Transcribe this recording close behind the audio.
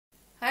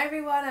Hi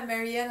everyone, I'm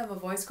MaryAnn. I'm a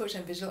voice coach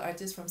and visual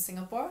artist from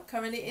Singapore,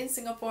 currently in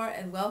Singapore,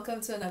 and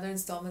welcome to another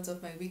installment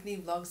of my weekly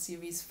vlog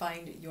series,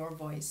 Find Your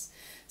Voice.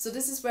 So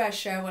this is where I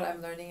share what I'm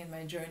learning in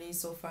my journey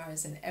so far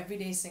as an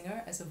everyday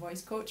singer, as a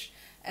voice coach,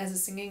 as a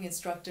singing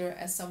instructor,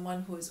 as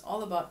someone who is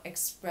all about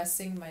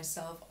expressing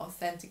myself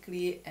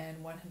authentically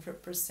and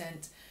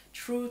 100%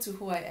 true to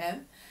who I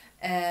am.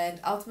 And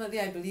ultimately,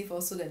 I believe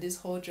also that this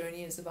whole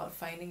journey is about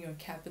finding your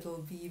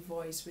capital V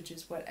voice, which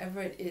is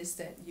whatever it is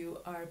that you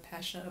are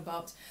passionate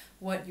about,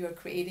 what you're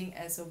creating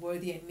as a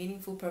worthy and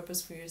meaningful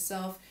purpose for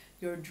yourself,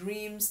 your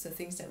dreams, the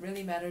things that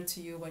really matter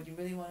to you, what you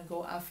really want to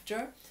go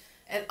after.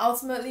 And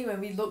ultimately, when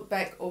we look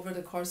back over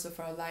the course of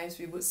our lives,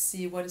 we would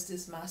see what is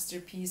this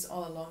masterpiece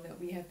all along that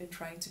we have been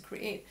trying to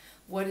create.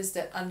 What is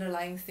that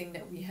underlying thing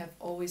that we have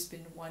always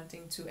been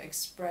wanting to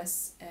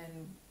express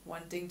and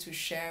wanting to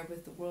share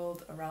with the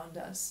world around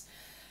us.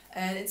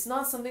 And it's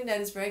not something that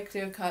is very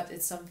clear-cut.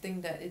 It's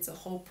something that it's a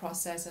whole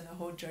process and a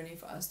whole journey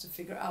for us to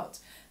figure out.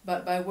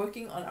 But by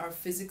working on our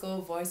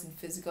physical voice and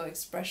physical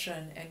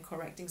expression and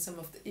correcting some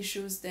of the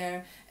issues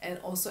there and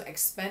also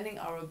expanding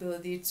our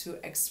ability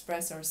to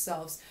express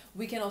ourselves,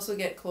 we can also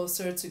get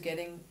closer to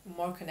getting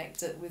more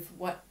connected with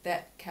what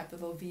that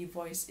capital V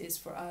voice is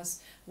for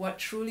us, what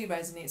truly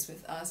resonates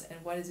with us,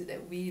 and what is it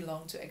that we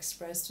long to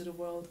express to the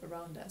world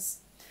around us.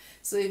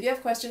 So if you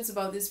have questions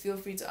about this, feel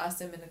free to ask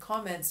them in the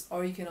comments,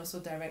 or you can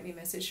also directly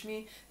message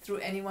me through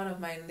any one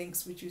of my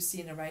links which you see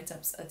in the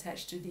write-ups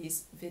attached to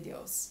these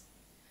videos.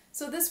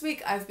 So this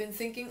week I've been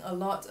thinking a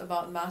lot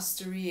about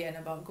mastery and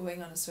about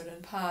going on a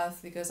certain path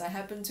because I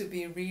happen to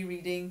be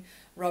rereading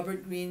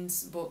Robert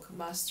Greene's book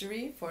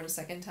Mastery for the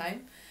second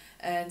time.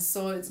 And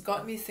so it's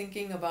got me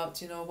thinking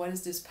about, what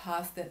is this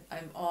path that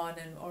I'm on,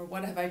 or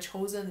what have I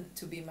chosen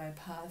to be my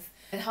path,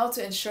 and how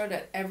to ensure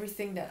that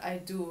everything that I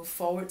do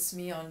forwards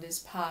me on this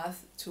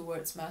path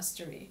towards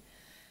mastery.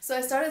 So I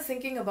started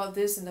thinking about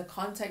this in the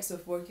context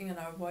of working on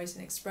our voice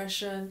and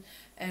expression,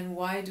 and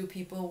why do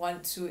people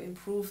want to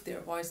improve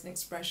their voice and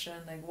expression?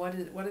 Like what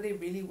are they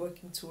really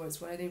working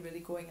towards? What are they really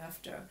going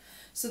after?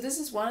 So this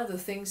is one of the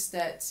things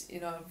that,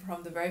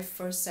 from the very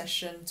first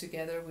session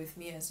together with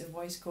me as a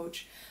voice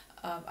coach,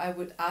 I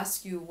would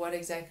ask you, what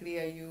exactly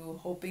are you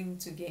hoping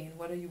to gain?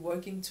 What are you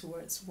working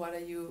towards? Why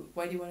do you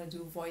want to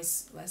do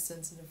voice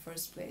lessons in the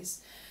first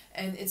place?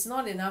 And it's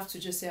not enough to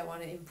just say I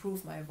want to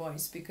improve my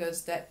voice,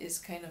 because that is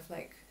kind of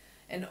like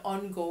an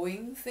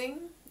ongoing thing.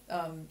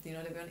 That we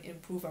want to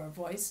improve our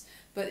voice,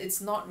 but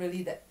it's not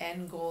really the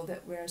end goal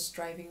that we're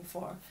striving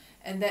for.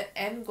 And that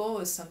end goal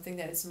is something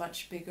that is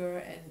much bigger,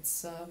 and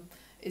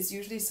it's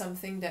usually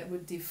something that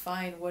would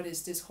define what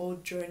is this whole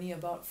journey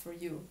about for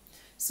you.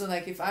 So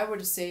like if I were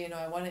to say,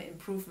 I want to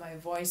improve my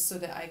voice so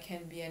that I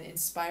can be an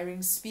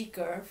inspiring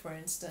speaker, for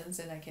instance,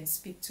 and I can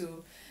speak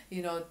to,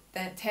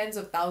 tens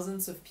of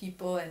thousands of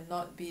people and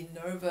not be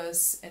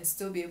nervous and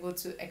still be able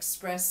to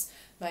express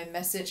my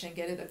message and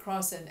get it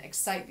across and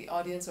excite the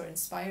audience or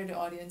inspire the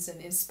audience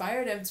and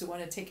inspire them to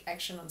want to take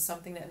action on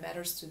something that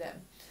matters to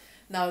them.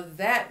 Now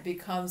that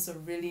becomes a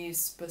really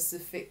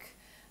specific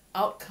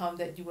outcome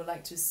that you would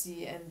like to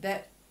see, and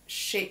that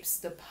shapes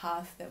the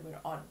path that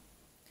we're on.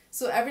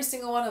 So every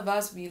single one of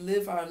us, we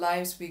live our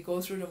lives, we go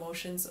through the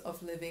motions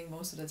of living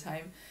most of the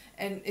time.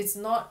 And it's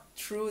not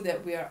true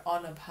that we are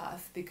on a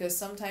path, because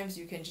sometimes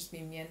you can just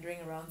be meandering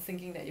around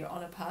thinking that you're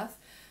on a path,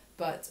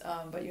 but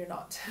you're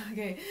not.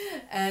 Okay.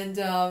 And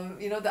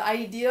the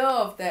idea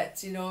of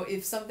that,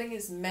 if something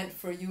is meant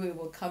for you, it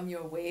will come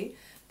your way.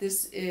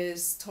 This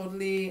is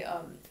totally,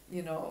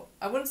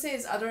 I wouldn't say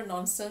it's utter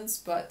nonsense,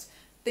 but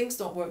things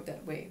don't work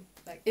that way.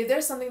 Like if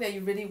there's something that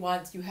you really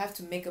want, you have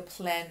to make a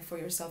plan for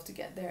yourself to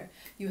get there.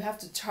 You have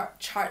to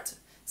chart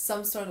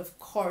some sort of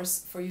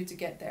course for you to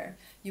get there.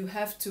 You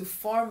have to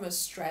form a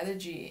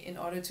strategy in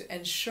order to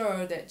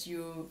ensure that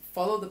you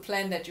follow the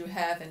plan that you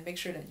have and make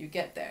sure that you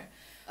get there.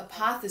 A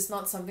path is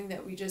not something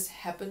that we just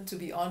happen to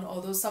be on,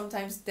 although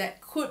sometimes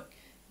that could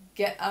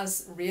get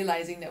us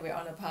realizing that we're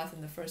on a path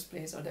in the first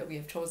place, or that we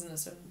have chosen a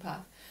certain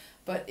path.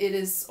 But it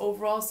is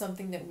overall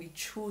something that we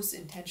choose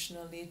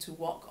intentionally to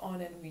walk on,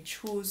 and we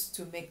choose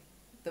to make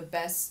the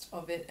best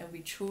of it, and we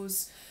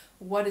choose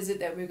what is it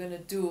that we're going to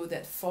do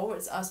that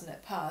forwards us on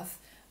that path,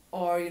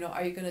 or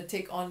are you going to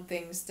take on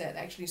things that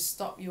actually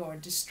stop you or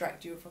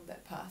distract you from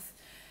that path.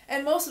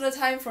 And most of the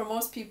time, for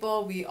most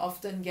people, we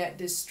often get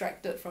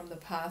distracted from the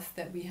path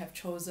that we have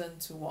chosen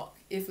to walk,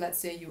 if let's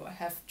say you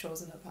have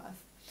chosen a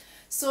path.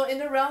 So in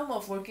the realm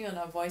of working on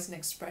our voice and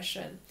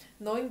expression,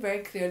 knowing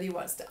very clearly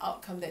what's the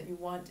outcome that you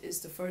want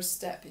is the first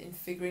step in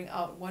figuring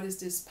out what is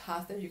this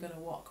path that you're going to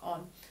walk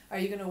on. Are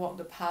you going to walk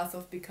the path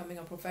of becoming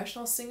a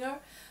professional singer?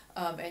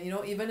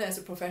 And even as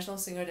a professional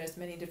singer, there's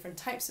many different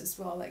types as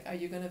well. Like, are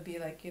you going to be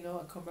like,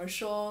 a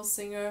commercial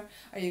singer?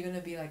 Are you going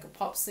to be like a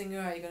pop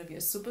singer? Are you going to be a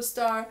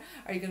superstar?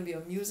 Are you going to be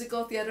a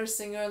musical theater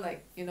singer?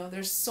 Like,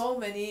 there's so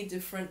many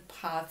different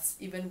paths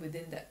even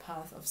within that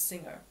path of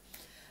singer.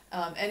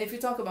 And if you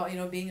talk about,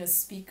 being a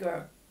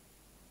speaker,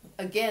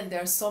 again,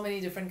 there are so many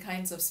different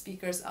kinds of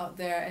speakers out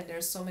there, and there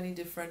are so many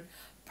different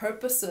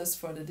purposes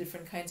for the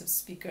different kinds of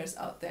speakers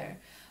out there.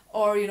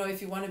 Or, you know,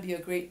 if you want to be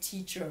a great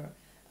teacher,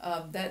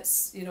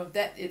 that's, you know,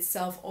 that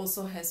itself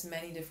also has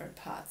many different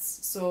paths.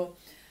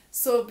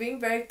 So being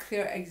very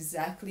clear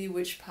exactly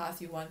which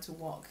path you want to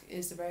walk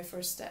is the very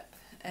first step.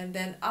 And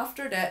then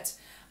after that,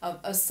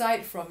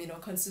 aside from, you know,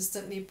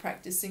 consistently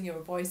practicing your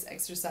voice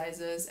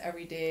exercises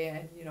every day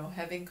and, you know,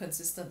 having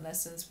consistent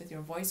lessons with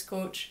your voice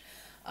coach,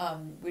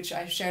 which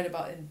I've shared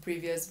about in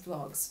previous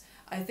vlogs,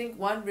 I think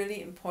one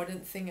really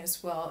important thing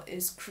as well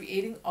is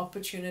creating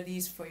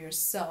opportunities for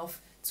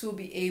yourself to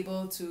be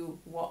able to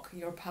walk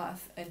your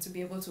path and to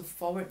be able to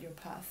forward your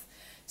path.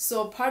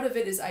 So part of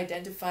it is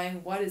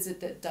identifying what is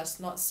it that does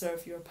not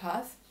serve your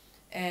path,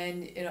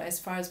 and, you know, as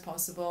far as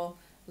possible,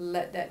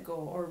 let that go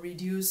or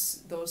reduce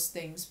those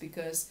things,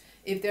 because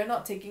if they're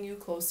not taking you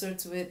closer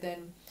to it,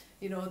 then,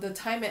 you know, the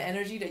time and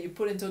energy that you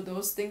put into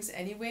those things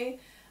anyway,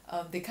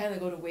 they kind of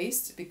go to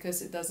waste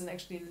because it doesn't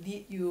actually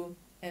lead you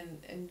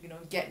and you know,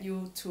 get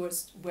you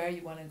towards where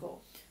you want to go.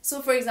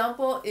 So for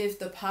example, if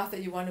the path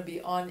that you want to be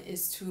on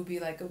is to be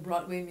like a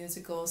Broadway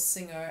musical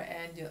singer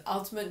and your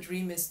ultimate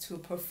dream is to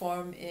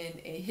perform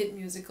in a hit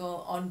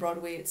musical on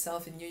Broadway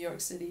itself in New York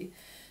City,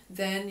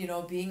 then, you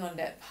know, being on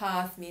that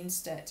path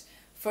means that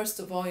first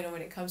of all, you know,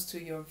 when it comes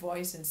to your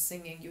voice and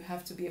singing, you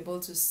have to be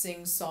able to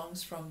sing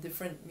songs from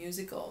different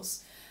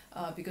musicals.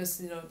 Because,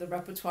 you know, the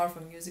repertoire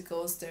from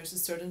musicals, there's a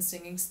certain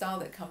singing style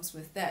that comes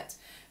with that,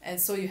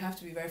 and so you have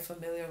to be very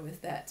familiar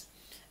with that.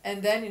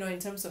 And then, you know, in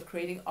terms of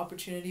creating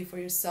opportunity for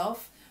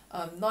yourself,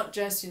 not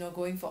just, you know,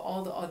 going for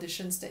all the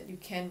auditions that you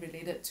can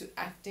related to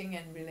acting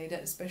and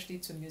related especially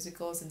to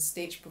musicals and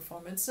stage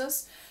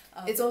performances.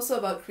 It's also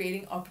about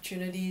creating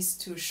opportunities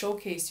to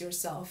showcase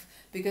yourself,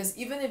 because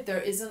even if there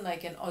isn't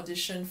like an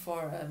audition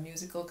for a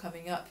musical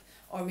coming up,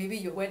 or maybe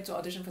you went to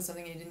audition for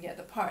something and you didn't get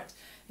the part,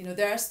 you know,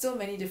 there are still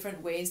many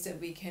different ways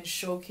that we can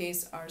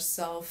showcase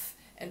ourselves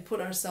and put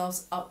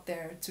ourselves out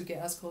there to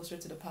get us closer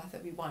to the path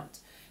that we want.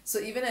 So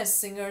even as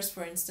singers,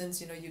 for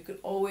instance, you know, you could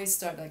always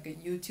start like a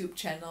YouTube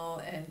channel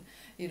and,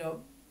 you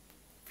know,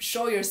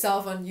 show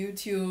yourself on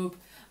YouTube.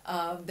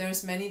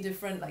 There's many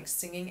different like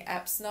singing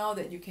apps now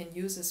that you can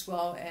use as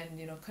well, and,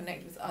 you know,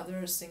 connect with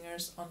other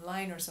singers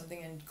online or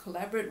something and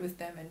collaborate with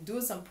them and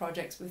do some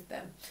projects with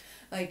them.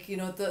 Like, you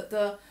know,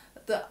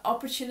 the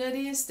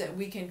opportunities that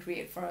we can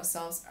create for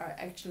ourselves are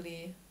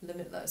actually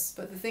limitless.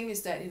 But the thing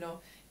is that, you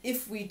know,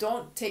 if we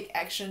don't take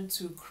action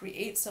to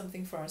create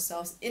something for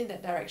ourselves in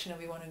that direction that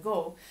we want to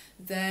go,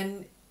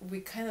 then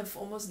we kind of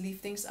almost leave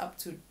things up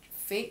to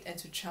fate and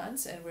to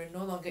chance, and we're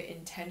no longer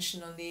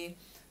intentionally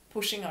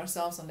pushing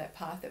ourselves on that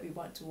path that we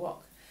want to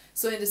walk.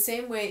 So in the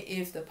same way,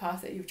 if the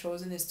path that you've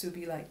chosen is to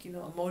be like, you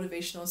know, a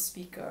motivational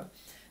speaker,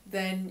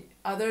 then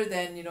other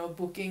than, you know,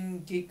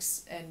 booking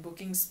gigs and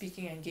booking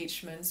speaking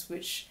engagements,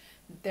 which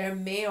there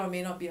may or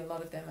may not be a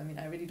lot of them, I mean,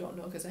 I really don't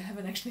know because I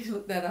haven't actually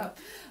looked that up,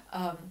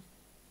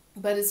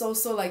 but it's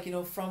also like, you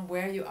know, from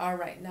where you are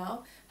right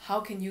now,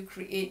 how can you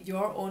create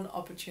your own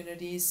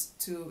opportunities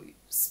to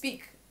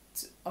speak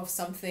of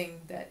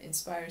something that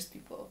inspires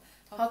people?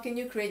 How can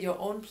you create your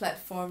own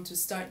platform to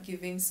start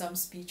giving some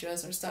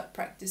speeches or start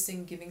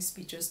practicing giving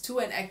speeches to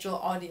an actual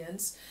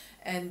audience?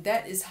 And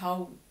that is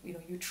how, you know,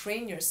 you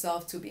train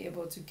yourself to be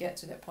able to get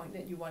to that point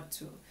that you want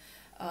to.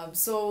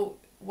 So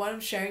what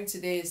I'm sharing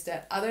today is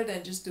that other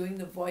than just doing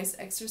the voice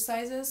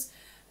exercises,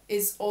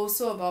 it's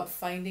also about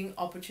finding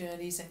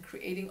opportunities and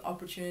creating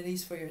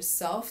opportunities for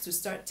yourself to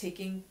start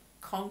taking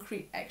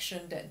concrete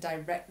action that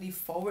directly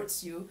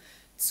forwards you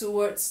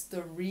towards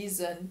the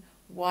reason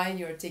why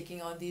you're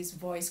taking on these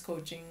voice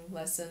coaching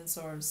lessons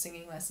or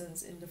singing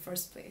lessons in the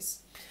first place.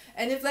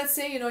 And if, let's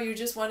say, you know, you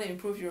just want to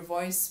improve your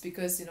voice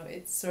because, you know,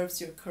 it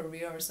serves your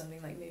career or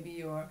something, like maybe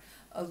you're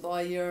a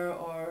lawyer,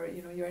 or,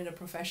 you know, you're in a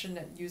profession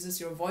that uses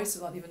your voice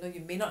a lot, even though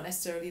you may not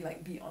necessarily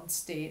like be on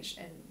stage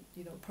and,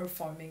 you know,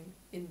 performing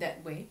in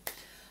that way.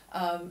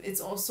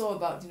 It's also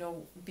about, you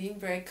know, being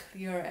very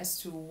clear as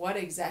to what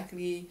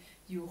exactly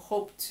you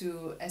hope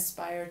to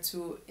aspire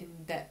to in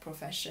that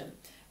profession,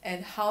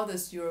 and how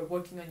does your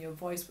working on your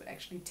voice would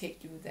actually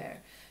take you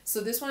there. So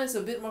this one is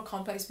a bit more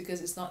complex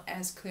because it's not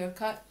as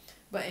clear-cut,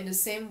 but in the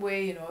same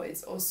way, you know,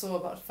 it's also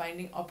about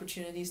finding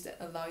opportunities that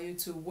allow you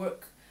to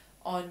work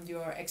on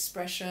your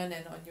expression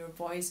and on your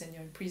voice and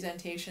your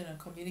presentation and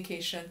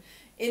communication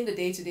in the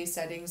day-to-day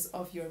settings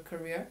of your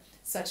career,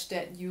 such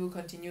that you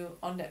continue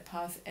on that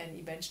path and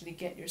eventually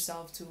get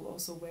yourself to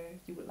also where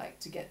you would like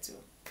to get to.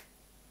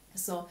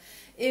 So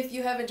if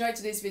you have enjoyed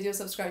today's video,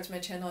 subscribe to my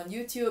channel on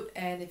YouTube,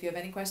 and if you have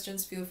any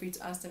questions, feel free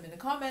to ask them in the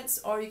comments,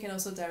 or you can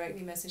also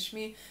directly message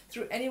me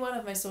through any one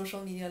of my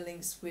social media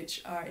links,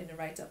 which are in the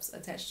write-ups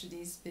attached to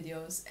these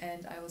videos,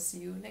 and I will see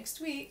you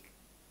next week.